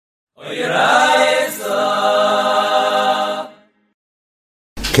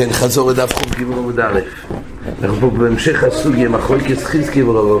כן, חזור לדף חוב ג' עמוד א'. אנחנו פה בהמשך הסוגיה מחלוקת חזקי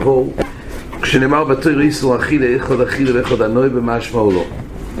ורב אבור, כשנאמר בתורה איסור אכילה, אחד אכילה ואחד הנוי, במה משמעו לו.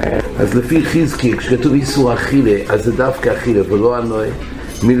 אז לפי חזקי, כשכתוב איסור אכילה, אז זה דווקא אכילה ולא הנוי.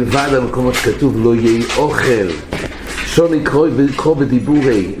 מלבד המקומות שכתוב לא יהיה אוכל, שון יקרוא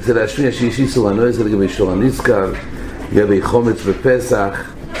בדיבורי, זה להשמיע שיש איסור הנוי, זה לגבי שור הנזכר, לגבי חומץ בפסח.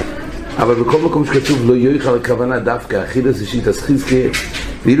 אבל בכל מקום שכתוב לא יאכל, הכוונה דווקא אכילה, זה שיטת חזקי,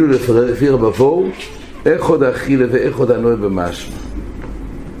 ואילו לפי רב אבור, אחד אכילה ואחד הנוי במשמע.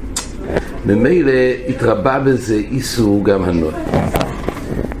 ממילא התרבה בזה איסור גם הנוי.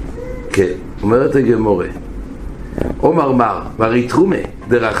 כן, אומרת הגמורה, אומר מר, והרי תרומה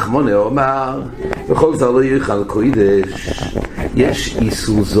דרחמונה אומר, בכל זאת לא יאכל קודש, יש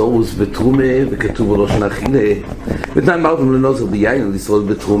איסור זורס בתרומה, וכתוב לו שנחילה, ותנן מרבים לנוזר ביין לשרוד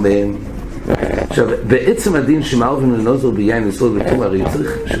בתרומה. עכשיו, בעצם הדין שמרבים לנוזר ביין לשרוד בתרומה, הרי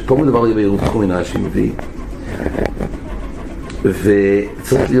צריך, שפה מדבר לגבי עירוב תחומין רש"י מביא,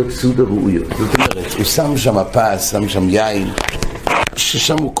 וצריך להיות סעודה ראויות. זאת אומרת, הוא שם שם פס, שם שם יין,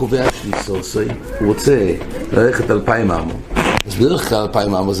 ששם הוא קובע שליסוסי, הוא רוצה ללכת 2,000 עמו. אז בדרך כלל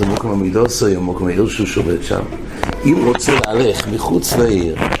 2,000 עמו זה מוקם המידוסי, או מוקם העיר שהוא שובת שם. אם הוא רוצה להלך מחוץ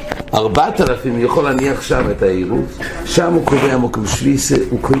לעיר, 4,000 יכול להניח שם את העירוב, שם הוא קובע מוקם שליסה,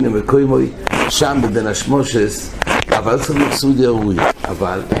 הוא קוינה מקוימוי, שם בבין השמושס, אבל צריך להיות סעודה ראויות.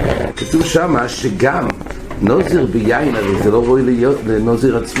 אבל כתוב שם שגם נוזיר ביין, הרי זה לא ראוי להיות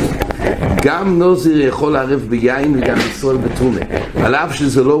לנוזיר עצמו. גם נוזיר יכול לערב ביין וגם ישראל בתרומה. על אף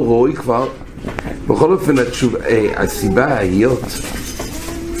שזה לא ראוי כבר, בכל אופן הסיבה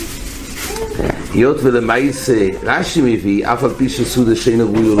היות ולמעיס רש"י מביא, אף על פי שסעודה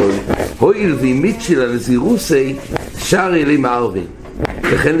שאינו ראוי או לא, הואיל ואימית שלה לזירוסי, שר אלי מערבים.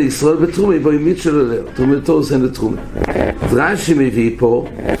 לכן לישראל בתרומה, בו אימית שלו תרומתו עושה לתרומה. אז רש"י מביא פה,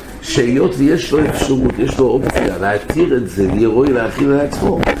 שהיות ויש לו אפשרות, יש לו אופציה להתיר את זה, לירוי להכיל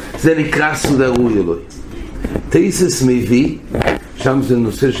לעצמו, זה נקרא סעודה ראוי אלוהי. תייסס מביא, שם זה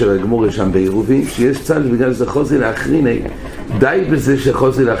נושא של הגמורה שם בעירובים, שיש צד בגלל שזה חוזי לאחריני, די בזה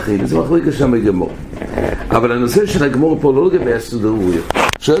שחוזי לאחריני, זה מחלוקת שם בגמור. אבל הנושא של הגמור פה לא לגבי הסעודה ראוי.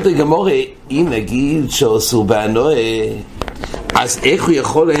 שואלת הגמורה, אם נגיד שאסור בהנוי, אז איך הוא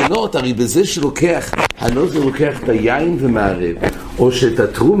יכול ליהנות? הרי בזה שלוקח, הנוזר לוקח את היין ומערב, או שאת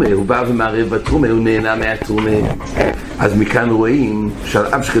התרומה, הוא בא ומערב בתרומה, הוא נהנה מהתרומה. אז מכאן רואים שעל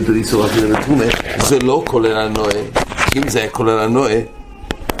אף שכתוב איסור אכילה בתרומה, זה לא כולל הנוי. אם זה היה כולל הנוי,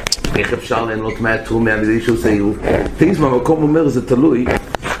 איך אפשר ליהנות מהתרומה על ידי שעושה עירוב? תאיז מהמקום אומר, זה תלוי,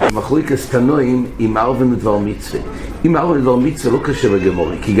 המחלוקת תנועים עם ערבים לדבר מצווה. אם ערבים לדבר מצווה לא קשה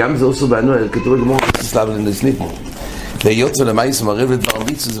בגמורה, כי גם זה עושה בהנוי, כתוב בגמורה, תסלב לנסניתנו. והיות ולמייס מערב לדבר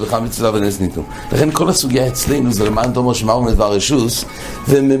מצווה, זה בכלל מצווה ונסניתנו. לכן כל הסוגיה אצלנו זה למען תומר שמערב לדבר רשוס,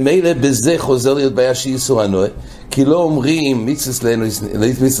 וממילא בזה חוזר להיות בעיה שאיסור הנוי, כי לא אומרים מצווה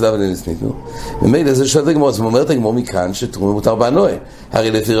ונסניתנו. ממילא זה שואלת הגמור, אז אומרת הגמור מכאן שתרומה מותר בהנוי.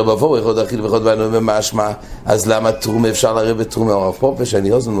 הרי לפי רב אבור, אחד אכיל ואחד בהנוי במשמע, אז למה תרומה אפשר לערב בתרומה או רב פופה, שאני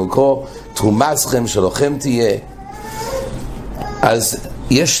עוזר לקרוא, תרומה אסכם שלכם תהיה. אז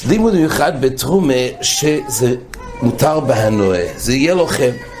יש לימוד מיוחד בתרומה שזה מותר בהנוי, זה יהיה לכם.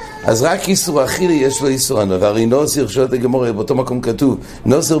 אז רק איסור אכילה יש לו איסור הנוי. והרי נוזיר, שואלת הגמורה, באותו מקום כתוב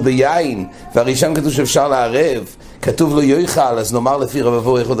נוזיר ביין, והרי שם כתוב שאפשר לערב, כתוב לו יאכל, אז נאמר לפי רב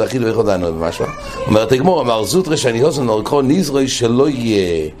אבור אחד אכילה ואחד הנוי במשהו. אומרת הגמורה, אמר זוטרה שאני הוזן לקרוא נזרוי שלא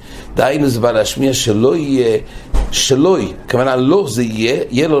יהיה, דהיינו זה בא להשמיע שלא יהיה, שלא יהיה, כמובן לא זה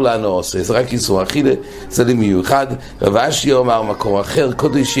יהיה לו לנו עושה, זה רק איסור אכילה, זה למיוחד. רב אשי אומר מקור אחר,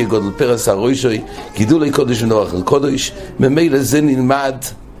 קודש יהיה גודל פרס הרוישוי, גידולי קודש ונוח על קודש, ממילא זה נלמד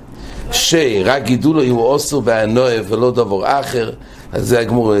שרק גידולו הוא אוסר בהנוי ולא דבר אחר. אז זה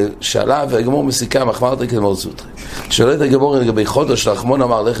הגמור שאלה, והגמור מסיקה מחמרת כדמור זוטרי. שואלת הגמור לגבי חודש, לחמון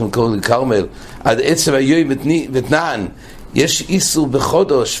אמר לחם קרמל, עד עצם היום ותנען, יש איסור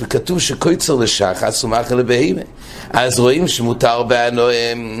בחודש, וכתוב שקויצר לשחס ומאכל לבהימה. אז רואים שמותר בהנוי.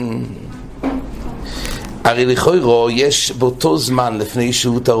 הרי לכאורה יש באותו זמן לפני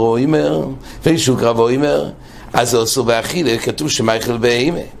שהוא תרו אימר, לפני שהוא קרבו אימר, אז זה אוסר באכילה, כתוב שמאכל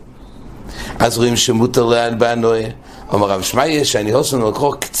בהימה. אז רואים שמותר לאן בהנוי. אומר רב שמעיה שאני הוסן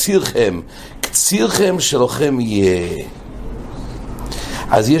לקרוא קצירכם שלכם יהיה.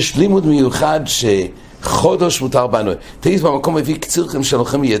 אז יש לימוד מיוחד שחודש מותר בהנוי. תאיז במקום מביא קצירכם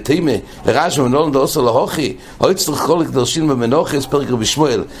שלכם יהיה תימה לרעש ומנולן דאוסר להוכי או יצטרך כל לקדרשין במנוחס פרק רבי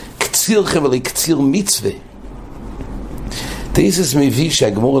שמואל קצירכם אלי קציר מצווה. תאיז מביא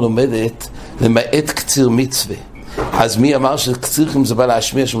שהגמורה לומדת למעט קציר מצווה. אז מי אמר שקצירכם זה בא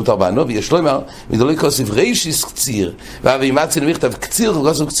להשמיע שמותר בענובי? יש לו אמר, מדולי כוסף רישיס קציר, ואבי מצין מכתב קציר,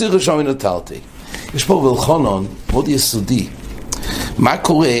 וכוסף קציר ראשון מנותרתי. יש פה בלחונון מאוד יסודי. מה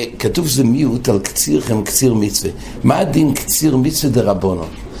קורה? כתוב זה מיעוט על קצירכם קציר מצווה. מה הדין קציר מצווה דרבנן?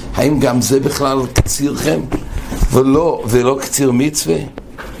 האם גם זה בכלל קצירכם? ולא קציר מצווה?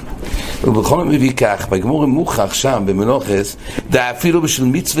 ובכל מביא כך, בגמור מוכח שם במנוחס, דה אפילו בשביל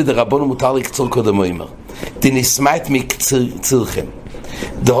מצווה דרבנן מותר לקצור קודם אומר. דנסמית מקצירכם.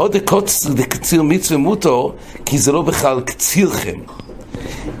 דהוד דקציר מצווה מותר, כי זה לא בכלל קצירכם.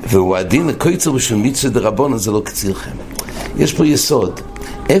 והוא הדין לקצר בשביל מצווה דרבנן זה לא קצירכם. יש פה יסוד.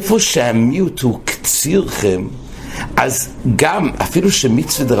 איפה שהמיעוט הוא קצירכם, אז גם, אפילו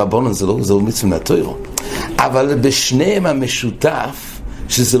שמצווה דרבנן זה לא מצווה מהתורה, אבל בשניהם המשותף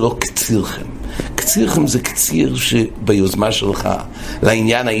שזה לא קצירכם. קצירכם זה קציר שביוזמה שלך,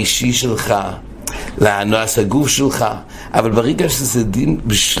 לעניין האישי שלך, לנועס הגוף שלך, אבל ברגע שזה דין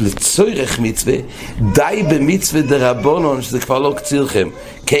לצורך מצווה, די במצווה דרבנן שזה כבר לא קצירכם.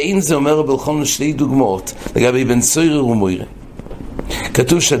 כאין זה אומר בלחון שתי דוגמאות לגבי בן סוירר ומוירה.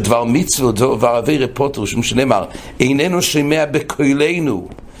 כתוב שדבר מצווה ודבר עבירה פוטר, שנאמר איננו שומע בקולנו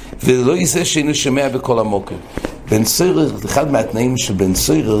ולא יזה שאינו שומע בקול עמוקם. בן סוירר, אחד מהתנאים של בן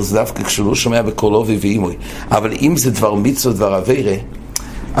סוירר זה דווקא כשהוא לא שומע בקול אבי ואימוי, אבל אם זה דבר מצווה ודבר עבירה,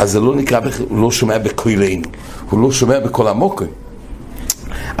 אז זה לא נקרא, הוא לא שומע בקולנו, הוא לא שומע בקול עמוקם.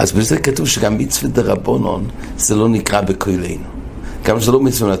 אז בזה כתוב שגם מצווה דרבנן זה לא נקרא בקולנו, גם שזה לא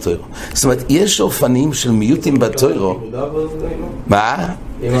מצווה מהתורה. זאת אומרת, יש אופנים של מיעוטים בתורה. מה?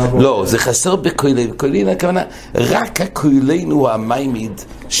 לא, זה חסר בקולנו. קולנו הכוונה, רק הקולנו הוא המיימיד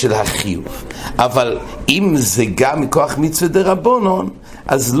של החיוב. אבל אם זה גם מכוח מצווה דרבנן,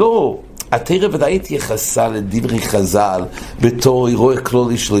 אז לא. התורה ודאי התייחסה לדברי חז"ל בתור אירוע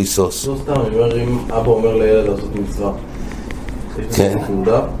כללי של איסוס. לא סתם, אם אבא אומר לילד לעשות מצווה, כן.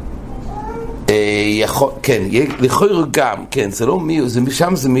 כן, לכאורה גם, כן, זה לא מיעוט,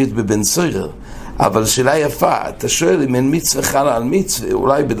 שם זה מיעוט בבן סוירר, אבל שאלה יפה, אתה שואל אם אין מצווה חלה על מצווה,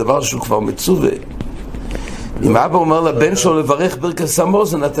 אולי בדבר שהוא כבר מצווה. אם אבא אומר לבן שלו לברך ברכת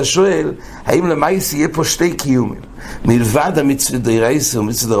המזון, אתה שואל, האם למעשה יהיה פה שתי קיומים? מלבד המצווה דרייסה או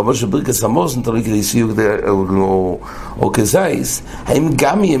מצווה דרבנן של ברכת המזון, תלוי כדי סיוג או כזייס, האם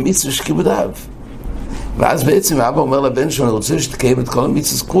גם יהיה מצווה שכיבודיו? ואז בעצם האבא אומר לבן שלו, אני רוצה שתקיים את כל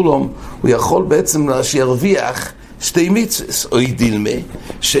המצווה כולם, הוא יכול בעצם שירוויח שתי מצווה, או ידילמה,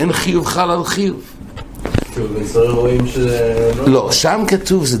 שאין חיוב חל על חיוב. לא, שם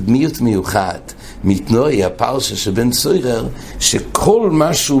כתוב, זה דמיות מיוחד. מתנועי הפרשה שבן סוירר, שכל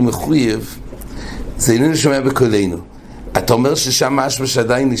מה שהוא מחויב זה איננו שומע בקולנו. אתה אומר ששם משהו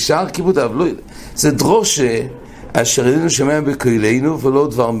שעדיין נשאר כיבודיו? לא, זה דרושה אשר איננו שומע בקולנו ולא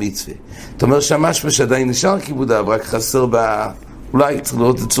דבר מצווה. אתה אומר שם משהו שעדיין נשאר כיבודיו, רק חסר אולי צריך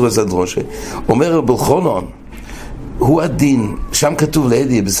לראות את צורה זה דרושה. אומר רבי אלחנן, הוא הדין, שם כתוב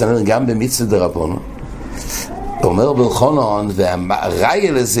לידי בסנהדרין גם במצווה דרבנן. אומר רבי אלחנן,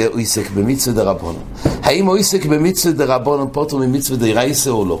 והראיה לזה הוא עוסק במצווה דרבנן. האם הוא עוסק במצווה דרבנן פוטר ממצווה דרייסה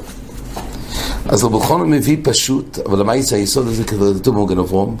או לא? אז רבי אלחנן מביא פשוט, אבל למעשה היסוד הזה כתוב במגן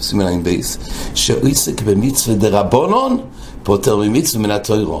אברהם, סימן עין בייס, שהוא עוסק במצווה דרבנן פוטר ממצווה מן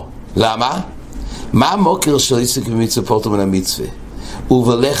התורה. למה? מה המוקר של עוסק במצווה פוטר מן המצווה?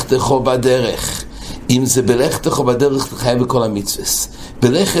 ובלכתך בדרך. אם זה בלכתך בדרך, אתה חייב בכל המצווה.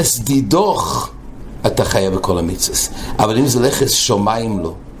 בלכס דידוך אתה חייב בכל המצווה. אבל אם זה לכס שומיים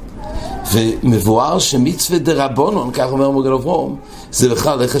לא. ומבואר שמצווה דרבנן, כך אומר מגן אברהם, זה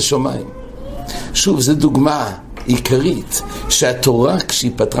בכלל לכס שומיים. שוב, זו דוגמה עיקרית, שהתורה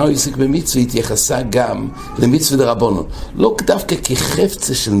כשהיא פתרה ועסק במצווה התייחסה גם למצווה דרבנן. לא דווקא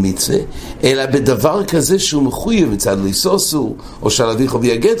כחפצה של מצווה, אלא בדבר כזה שהוא מחויב מצד ליסוסו, או שלדיך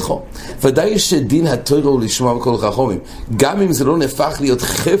ויגדך. ודאי שדין התורה הוא לשמוע בכל חכמים. גם אם זה לא נהפך להיות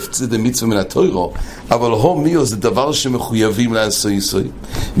חפצה דמצווה מן התורה, אבל הומיו זה דבר שמחויבים לעשוי יסוי.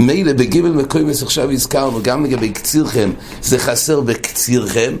 מילא בגיבל מקוימס עכשיו הזכרנו, גם לגבי קצירכם, זה חסר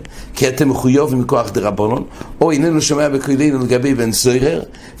בקצירכם, כי אתם מחויבים מכוח דרבנן, או איננו שומע בקולנו לגבי בן סוירר.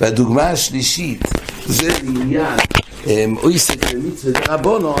 והדוגמה השלישית זה עניין עוסק במצווה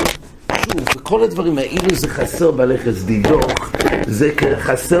דרבנן. שוב, בכל הדברים האלו זה חסר בלכס דידוך, זה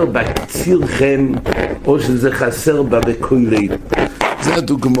חסר בקצירכם, או שזה חסר בקולנו. זה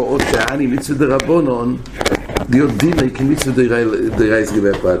הדוגמאות שהעני מצווה דרבנן להיות דיני כמצווה דרייס גבי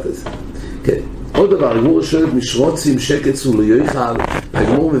הפרט הזה. כן. עוד דבר, הגמור שואלת משרוצים שקץ ולא יאכל.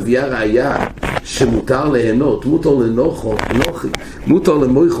 הגמור מביאה ראיה שמותר ליהנות, מותר לנוחי, מותר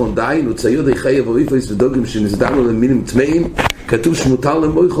למויכון, דהיינו ציוד חייב או איפוס ודוגים שנסדרנו למינים טמאים, כתוב שמותר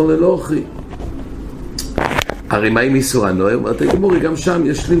למויכון לנוחי. הרי מה עם איסור הנועה? הוא אומר, תגמורי, גם שם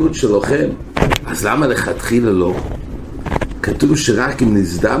יש לימוד שלכם. אז למה לכתחילה לא? כתוב שרק אם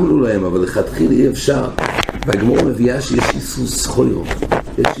נזדמנו להם, אבל לכתחילה אי אפשר. והגמור מביאה שיש איסור סחוירו.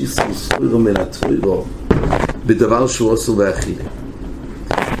 יש איסור סחוירו מלטפוירו בדבר שהוא אסור ואכילה.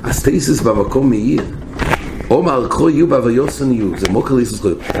 אז תאיסס במקום מאיר. אומר קרוא יהיו ויוסן יהיו, זה מוקר לאיסור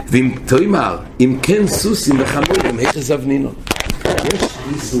סחוירו. ואם תאמר, אם כן סוסים וחמורים, איך זבנינו? יש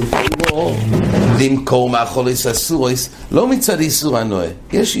איסור סחוירו למכור מאכולס אסורוס, לא מצד איסור הנועה,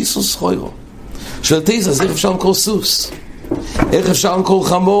 יש איסור סחוירו. שואל תאיסס, אז איך אפשר למכור סוס? איך אפשר למכור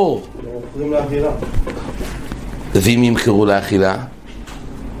חמור? לא מוכרים לאכילה. ואם ימכרו לאכילה?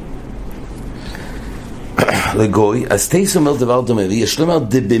 לגוי, אז תאיסס אומר דבר דומה, ויש לומר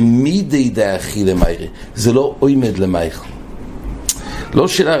דבמידי דאכילה מיירי, זה לא עומד למייכל. לא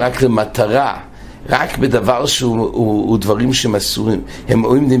שאלה רק למטרה, רק בדבר שהוא דברים שמסורים, הם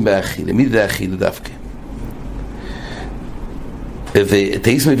עומדים באכילה, מידי דאכילה דווקא.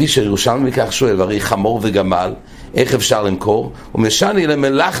 ותאיסס מביא שירושלמי מכך שואל, הרי חמור וגמל, איך אפשר למכור? ומשני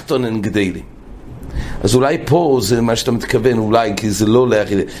למלאכתון גדלים. אז אולי פה זה מה שאתה מתכוון, אולי כי זה לא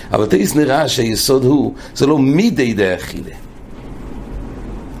לאכילה, אבל תאיסס נראה שהיסוד הוא, זה לא מידי דאכילה.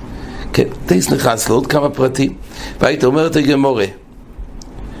 כן, תאיסס נכנס לעוד כמה פרטים, והיית אומרת הגמורה,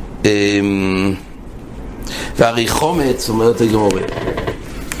 והרי חומץ, אומרת הגמורה,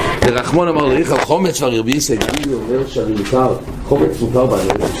 ורחמון אמר לריך על חומץ, והרי רבי יסק גילי אומר שהרי מותר, חומץ מותר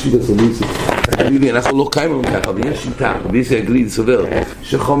בעניין, שיטה סוליסית. אנחנו לא קיימים לנו ככה, אבל יש שיטה, רבי יסק גילי סובר,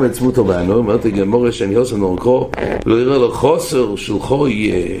 שחומץ מותר בעניין, אומרת הגמורה שאני עושה נורקו, ולא יראה לו חוסר של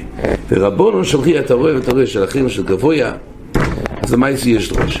חוי, ורבונו שלחי את הרואה ואת הרואה של אחים של גבויה, אז למה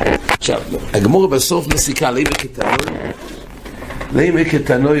יש דרוש? עכשיו, הגמורה בסוף מסיקה, לימי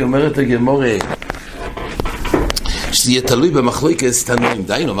כתנוי, אומרת הגמורה, שזה יהיה תלוי במחלוקת תנועים,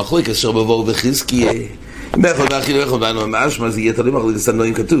 דיינו, מחלוקת אשר בבואו בחזקי, אם יכול להכיל ואיכל בנו משמע, זה יהיה תלוי במחלוקת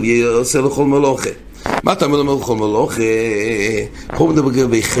תנועים, כתוב, יהיה עושה לכל מלוכה. מה אתה אומר לכל מלוכה? פה מדבר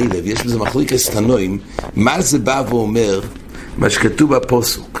בחילב, יש בזה מחלוקת תנועים, מה זה בא ואומר, מה שכתוב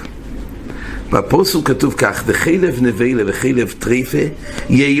בפוסוק. בפוסוק כתוב כך, וחילב נבלה וחילב טריפה,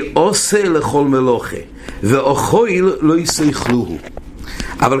 יהיה עושה לכל מלוכה, ואוכויל לא יסייכלוהו.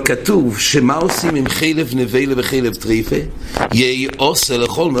 אבל כתוב שמה עושים עם חילב נבלה וחילב טריפה? יהיה עושה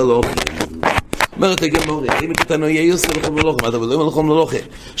לכל מלוכה. אומרת הגמורה, אם קטנו יהיה עושה לכל מלוכה, מה אתה מדבר לכל מלוכה?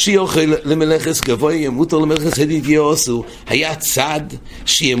 שיוכל למלכס גבוה, יהיה מותר למלכס הדיד יהיה עושו. היה צד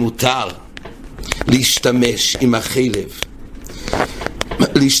שיהיה מותר להשתמש עם החילב,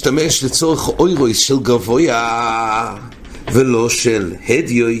 להשתמש לצורך אוירויס של גבוה ולא של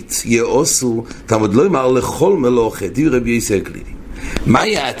הדיוט יהיה עושו. תמוד לא אמר לכל מלוכה, די רבי יסק לי. מה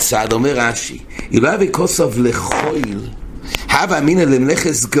היה הצד? אומר רש"י, אילו היה וכוסף לחויל, הווה אמינא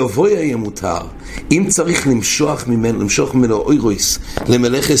למלכס גבוה יהיה מותר. אם צריך למשוך ממנו אוירויס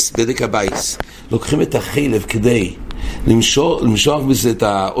למלכס בדק הבייס, לוקחים את החילב כדי למשוך בזה את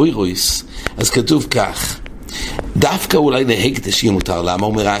האוירויס, אז כתוב כך, דווקא אולי להקדש יהיה מותר. למה?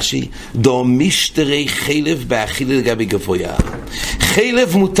 אומר רש"י, דו משטרי חילב באכילה לגבי גבויה.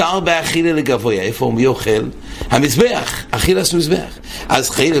 חילב מותר באכילה לגבויה. איפה הוא? מי אוכל? המזבח, אכילס מזבח. אז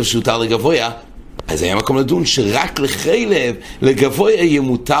חילב שהותר לגבויה, אז היה מקום לדון שרק לחילב לגבויה יהיה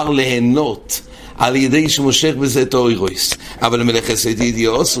מותר ליהנות על ידי שמושך בזה את האוירויס. אבל למלכס ידידי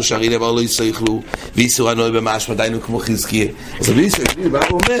עושו שהרי דבר לא יסייכלו, ואיסור הנועה במשמע דיינו כמו חזקיה. אז רבי יסק בא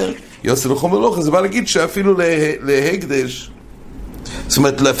ואומר, יוסי לכל מלוכה, זה בא להגיד שאפילו להקדש, זאת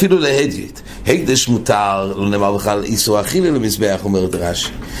אומרת אפילו להדיוט, הקדש מותר, לא נאמר בכלל איסור אכילה למזבח, אומרת רש"י,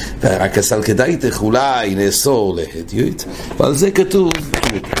 ורק הסל כדאיתך אולי נאסור להדיוט, אבל זה כתוב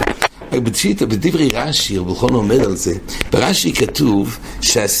בדברי רש"י, רבוכון עומד על זה, ברש"י כתוב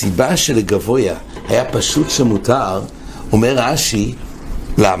שהסיבה של הגבויה היה פשוט שמותר, אומר רש"י,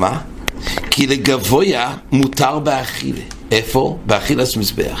 למה? כי לגבויה מותר באכילה. איפה? באכילת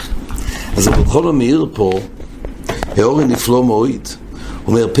מזבח. אז רבוכון אומר פה, האורן נפלא מועיד,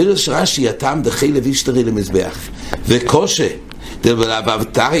 אומר פרש רש"י הטעם דחי לבישטרי למזבח, וקושה,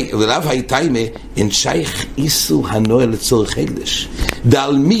 ולאו הייתיימה אין שייך איסור הנועה לצורך הקדש.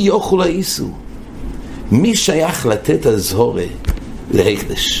 דעל מי יאכול האיסור? מי שייך לתת הזהורה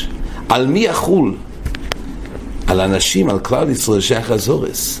להקדש? על מי יחול? על אנשים, על כלל ישראל שייך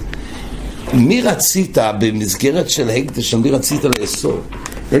הזהורס. מי רצית במסגרת של הקדש, מי רצית לאסור?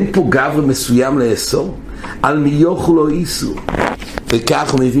 אין פה גבר מסוים לאסור? על מי יאכול או איסור?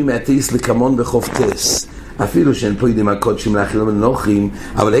 וכך הוא מביא מהתיס לקמון בחופטס. אפילו שאין פה ידים הקודשים להכיל לנוחים,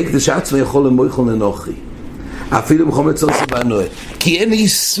 אבל הקדש עצמו יכול למויכול לנוחי. אפילו בחומץ צורסי בנועה. כי אין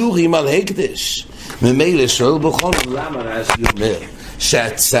איסורים על הקדש. ממילא שואל בכל למה רש"י אומר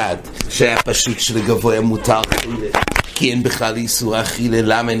שהצד שהיה פשוט שלגבוה מותר אכילה, כי אין בכלל איסור אכילה.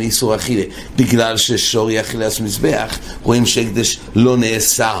 למה אין איסור אכילה? בגלל ששורי אכילת מזבח, רואים שהקדש לא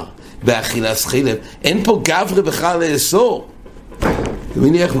נאסר באכילת חילב, אין פה גברי בכלל לאסור.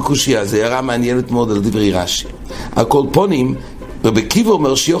 ומניח בקושיה, זה הערה מעניינת מאוד על דברי רש"י. על כל פונים, רבי עקיבא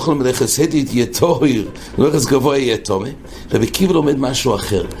אומר שיוכל מלאכת הדית יהיה טהור, מלאכת גבוה יהיה טומא. רבי עקיבא לומד משהו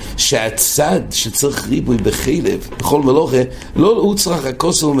אחר, שהצד שצריך ריבוי בחילב, בכל מלוכה, לא הוא צריך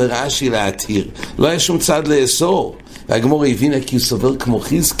הכוס ומרש"י להתיר, לא היה שום צד לאסור. והגמרא הבינה כי הוא סובר כמו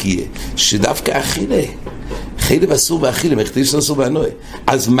חזקיה, שדווקא אכילה, חילב אסור באכילה, מכתיב אסור באנוה.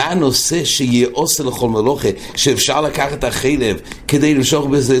 אז מה הנושא שיהיה עושה לכל מלוכה, שאפשר לקחת את החילב כדי למשוך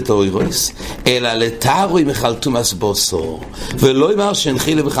בזה את האוירויס? אלא לתארוי מחל תומאס בוסור, ולא אמר שאין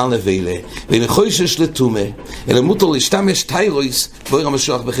חילב בכלל נבלה, ואין חוישש לתומה, אלא מותר להשתמש תאירויס, ואיר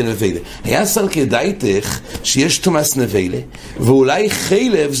המשוח בכלל נבלה. היה סל כדאיתך שיש תומאס נבלה, ואולי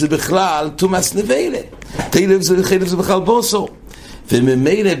חילב זה בכלל תומאס נבלה. חילב זה בכלל בוסור.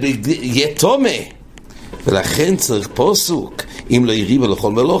 וממילא יהיה תומה. ולכן צריך פוסוק, אם לא יריבה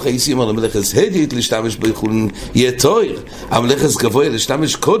לכל מלוכה, איסי אמר למלאכת הדית להשתמש ביכולן יהיה טויר, המלאכת גבוה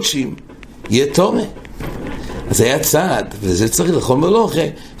להשתמש קודשים יהיה תומה. אז היה צעד, וזה צריך לכל מלוכה,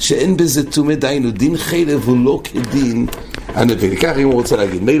 שאין בזה תומה דיינו, דין חילב הוא לא כדין הנבלה. כך אם הוא רוצה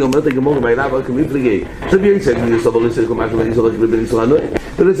להגיד, מילא אומרת הגמור מהילה אבל כמפלגי, שביוצא מיוסו בריסל כל משהו בניסו רק לבין ישראל נועה,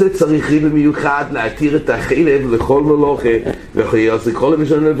 ולזה צריך ריבה מיוחד להתיר את החילב לכל מלוכה, וכי יעשה כל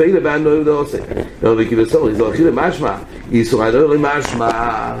המשל נבלה והנועה לא עושה. רבי עקיבא סובר, איסור אכילה משמע, איסור הנועה משמע,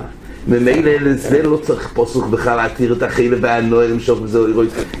 ממילא לזה לא צריך פוסוק בכלל להתיר את החילב והנועה למשוך בזה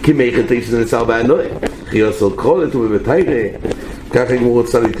אירויס, כי מייכת איש זה נצר בהנועה. כי יעשה קרולת ובמתיירה, ככה אם הוא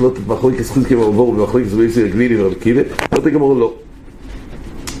רוצה לתלות את מחלוקת כסחוץ כמו עבור ומחלוקת זבויסי הגבילי ורב עקיבא, לא תגמור לא.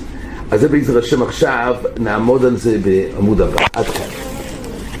 אז זה בעזרת השם עכשיו נעמוד על זה בעמוד הבא. עד כאן.